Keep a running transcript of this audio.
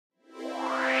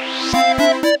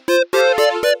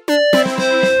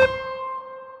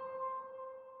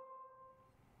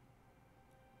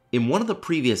In one of the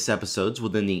previous episodes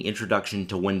within the Introduction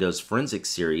to Windows Forensics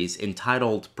series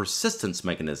entitled Persistence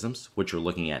Mechanisms, which we're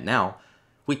looking at now,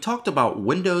 we talked about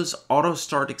Windows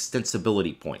Auto-Start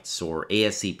Extensibility Points, or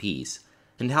ASEPs,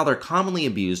 and how they're commonly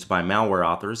abused by malware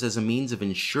authors as a means of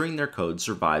ensuring their code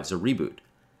survives a reboot.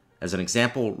 As an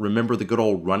example, remember the good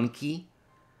old run key?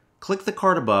 Click the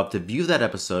card above to view that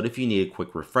episode if you need a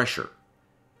quick refresher.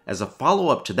 As a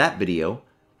follow-up to that video,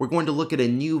 we're going to look at a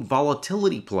new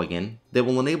Volatility plugin that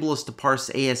will enable us to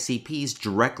parse ASEPs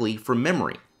directly from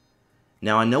memory.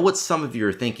 Now, I know what some of you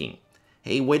are thinking.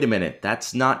 Hey, wait a minute,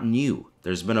 that's not new.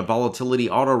 There's been a Volatility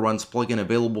autoruns plugin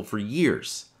available for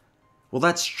years. Well,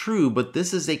 that's true, but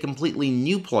this is a completely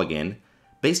new plugin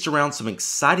based around some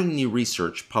exciting new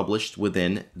research published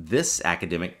within this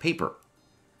academic paper.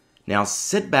 Now,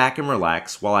 sit back and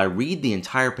relax while I read the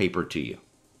entire paper to you.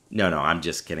 No, I'm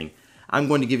just kidding. I'm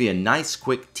going to give you a nice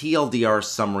quick TLDR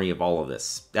summary of all of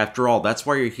this. After all, that's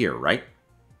why you're here, right?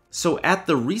 So at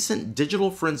the recent Digital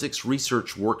Forensics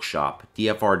Research Workshop,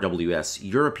 DFRWS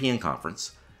European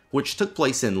Conference, which took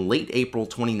place in late April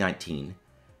 2019,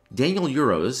 Daniel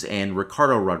Euros and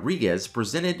Ricardo Rodriguez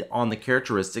presented on the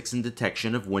characteristics and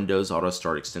detection of Windows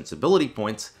Auto-Start Extensibility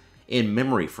Points in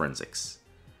memory forensics.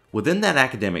 Within that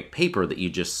academic paper that you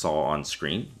just saw on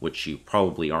screen, which you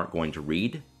probably aren't going to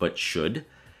read, but should,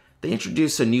 they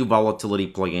introduce a new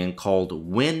volatility plugin called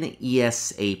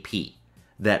winASEP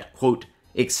that, quote,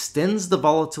 extends the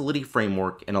volatility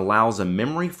framework and allows a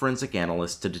memory forensic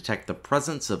analyst to detect the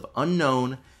presence of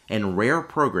unknown and rare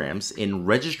programs in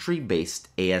registry-based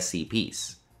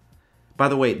ASEPs. By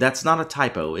the way, that's not a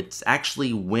typo, it's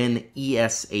actually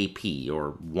winASEP,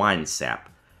 or winesap,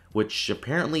 which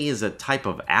apparently is a type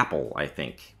of apple, I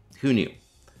think. Who knew?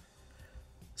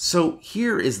 So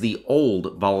here is the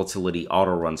old Volatility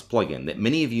Autoruns plugin that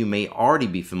many of you may already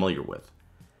be familiar with.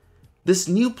 This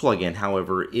new plugin,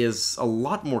 however, is a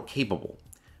lot more capable.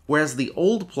 Whereas the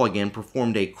old plugin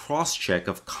performed a cross-check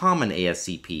of common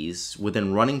ASEPs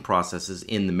within running processes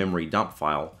in the memory dump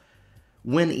file,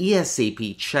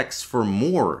 winASEP checks for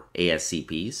more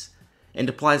ASEPs and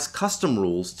applies custom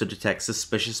rules to detect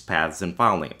suspicious paths and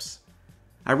file names.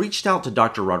 I reached out to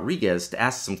Dr. Rodriguez to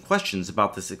ask some questions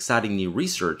about this exciting new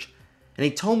research, and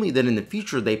he told me that in the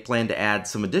future they plan to add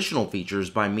some additional features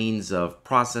by means of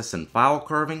process and file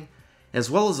carving, as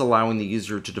well as allowing the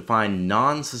user to define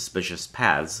non-suspicious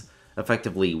paths,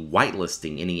 effectively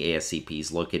whitelisting any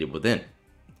ASEPs located within.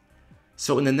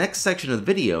 So in the next section of the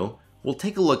video, we'll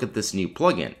take a look at this new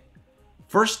plugin.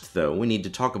 First, though, we need to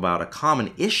talk about a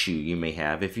common issue you may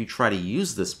have if you try to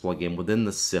use this plugin within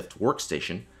the SIFT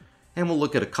workstation, and we'll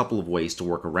look at a couple of ways to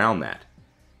work around that.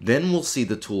 Then we'll see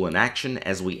the tool in action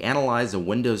as we analyze a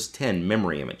Windows 10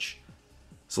 memory image.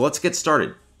 So let's get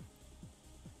started.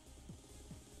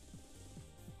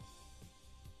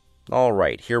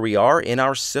 Alright, here we are in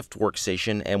our SIFT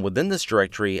workstation, and within this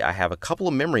directory I have a couple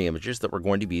of memory images that we're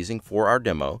going to be using for our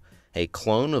demo, a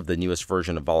clone of the newest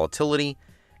version of Volatility,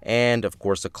 and of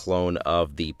course a clone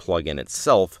of the plugin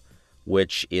itself,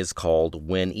 which is called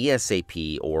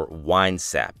winASEP, or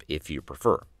winesap if you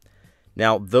prefer.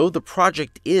 Now, though the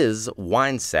project is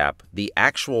winesap, the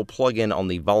actual plugin on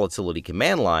the Volatility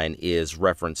command line is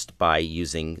referenced by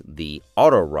using the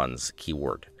autoruns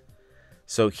keyword.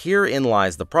 So herein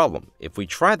lies the problem. If we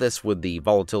try this with the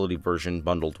Volatility version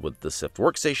bundled with the SIFT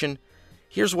workstation,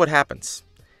 here's what happens.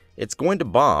 It's going to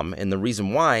bomb, and the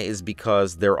reason why is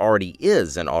because there already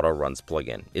is an autoruns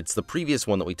plugin. It's the previous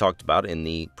one that we talked about in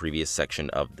the previous section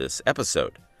of this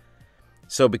episode.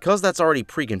 So because that's already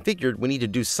pre-configured, we need to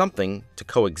do something to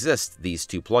coexist these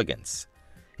two plugins.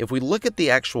 If we look at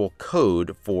the actual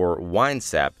code for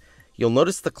winesap, you'll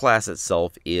notice the class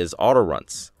itself is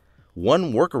autoruns.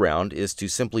 One workaround is to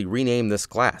simply rename this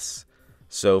class.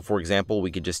 So for example,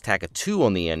 we could just tack a 2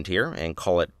 on the end here and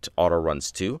call it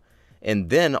autoruns2.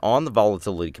 And then on the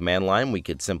Volatility command line, we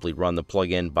could simply run the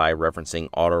plugin by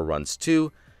referencing autoruns2,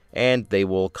 and they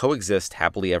will coexist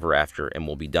happily ever after and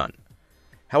will be done.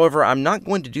 However, I'm not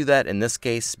going to do that in this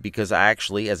case because I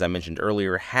actually, as I mentioned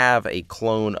earlier, have a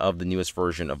clone of the newest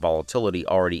version of Volatility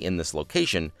already in this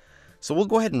location, so we'll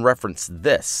go ahead and reference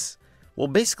this. We'll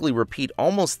basically repeat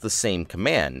almost the same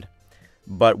command,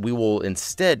 but we will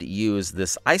instead use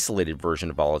this isolated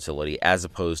version of Volatility as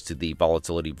opposed to the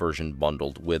Volatility version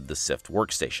bundled with the SIFT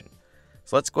workstation.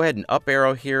 So let's go ahead and up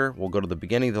arrow here. We'll go to the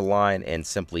beginning of the line and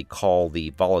simply call the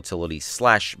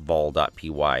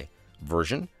volatility/vol.py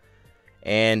version,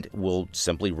 and we'll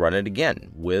simply run it again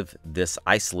with this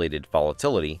isolated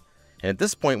Volatility, And at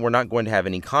this point, we're not going to have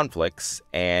any conflicts,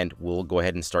 and we'll go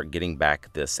ahead and start getting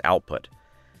back this output.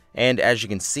 And as you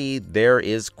can see, there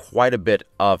is quite a bit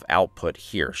of output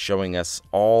here, showing us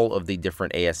all of the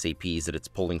different ASAPs that it's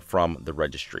pulling from the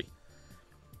registry.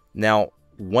 Now,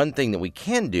 one thing that we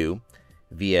can do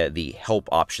via the help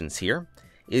options here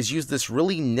is use this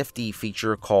really nifty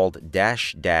feature called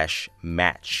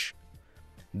 --match.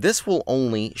 This will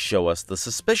only show us the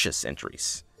suspicious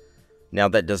entries. Now,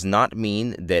 that does not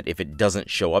mean that if it doesn't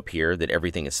show up here that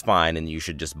everything is fine and you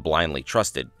should just blindly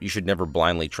trust it. You should never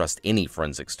blindly trust any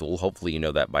forensics tool. Hopefully you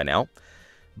know that by now.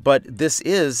 But this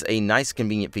is a nice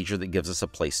convenient feature that gives us a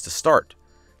place to start.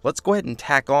 Let's go ahead and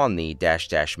tack on the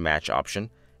 --match option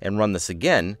and run this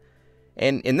again.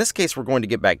 And in this case, we're going to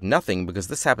get back nothing because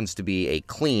this happens to be a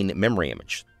clean memory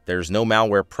image. There's no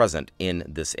malware present in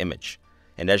this image.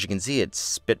 And as you can see, it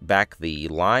spit back the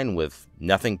line with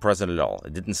nothing present at all.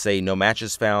 It didn't say no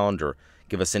matches found or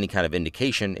give us any kind of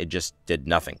indication. It just did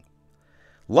nothing.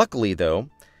 Luckily, though,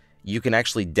 you can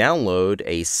actually download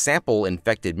a sample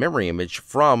infected memory image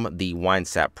from the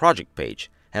winesap project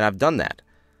page. And I've done that.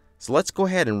 So let's go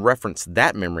ahead and reference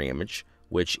that memory image,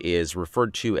 which is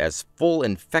referred to as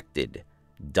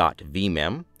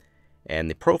fullinfected.vmem. And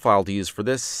the profile to use for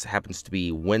this happens to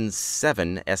be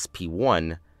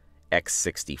win7sp1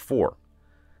 x64.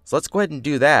 So let's go ahead and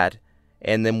do that,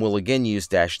 and then we'll again use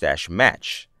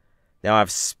 --match. Now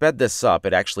I've sped this up.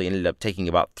 It actually ended up taking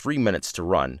about 3 minutes to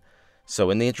run. So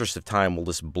in the interest of time, we'll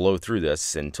just blow through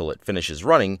this until it finishes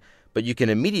running. But you can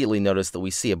immediately notice that we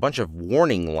see a bunch of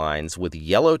warning lines with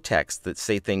yellow text that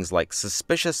say things like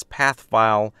suspicious path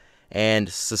file and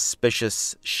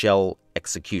suspicious shell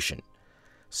execution.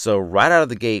 So right out of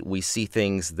the gate, we see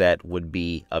things that would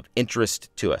be of interest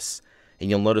to us. And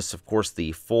you'll notice, of course,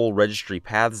 the full registry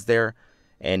paths there,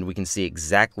 and we can see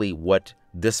exactly what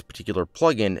this particular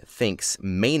plugin thinks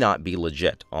may not be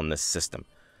legit on this system.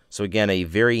 So again, a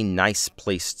very nice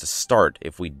place to start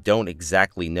if we don't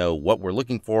exactly know what we're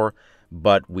looking for,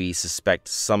 but we suspect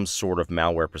some sort of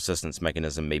malware persistence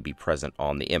mechanism may be present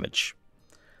on the image.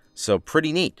 So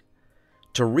pretty neat.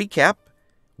 To recap,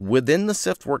 within the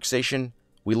SIFT workstation,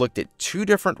 we looked at 2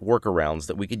 different workarounds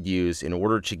that we could use in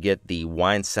order to get the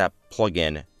winesap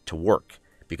plugin to work.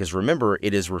 Because remember,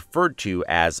 it is referred to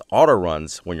as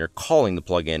autoruns when you're calling the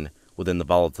plugin within the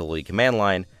Volatility command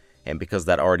line. And because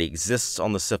that already exists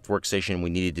on the SIFT workstation, we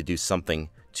needed to do something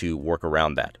to work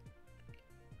around that.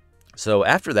 So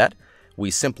after that,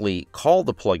 we simply call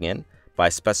the plugin by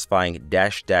specifying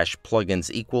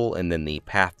 --plugins equal and then the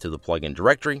path to the plugin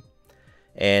directory.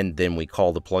 And then we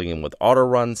call the plugin with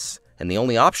autoruns. And the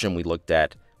only option we looked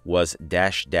at was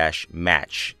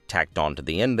 --match tacked on to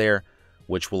the end there,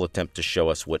 which will attempt to show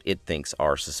us what it thinks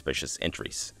are suspicious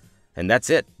entries. And that's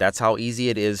it. That's how easy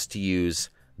it is to use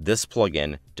this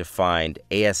plugin to find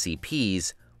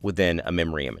ASEPs within a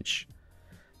memory image.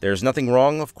 There's nothing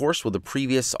wrong, of course, with the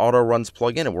previous autoruns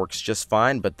plugin. It works just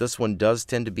fine, but this one does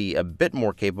tend to be a bit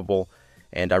more capable,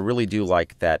 and I really do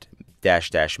like that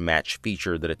 --match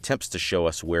feature that attempts to show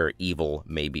us where evil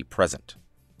may be present.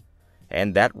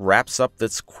 And that wraps up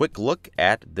this quick look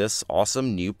at this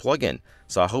awesome new plugin.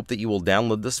 So I hope that you will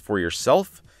download this for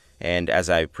yourself. And as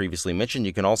I previously mentioned,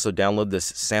 you can also download this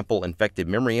sample infected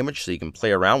memory image so you can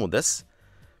play around with this.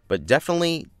 But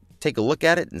definitely take a look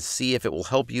at it and see if it will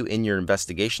help you in your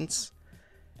investigations.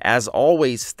 As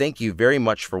always, thank you very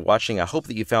much for watching. I hope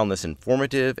that you found this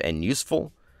informative and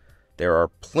useful. There are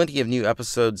plenty of new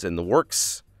episodes in the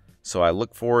works, so I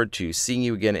look forward to seeing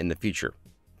you again in the future.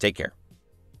 Take care.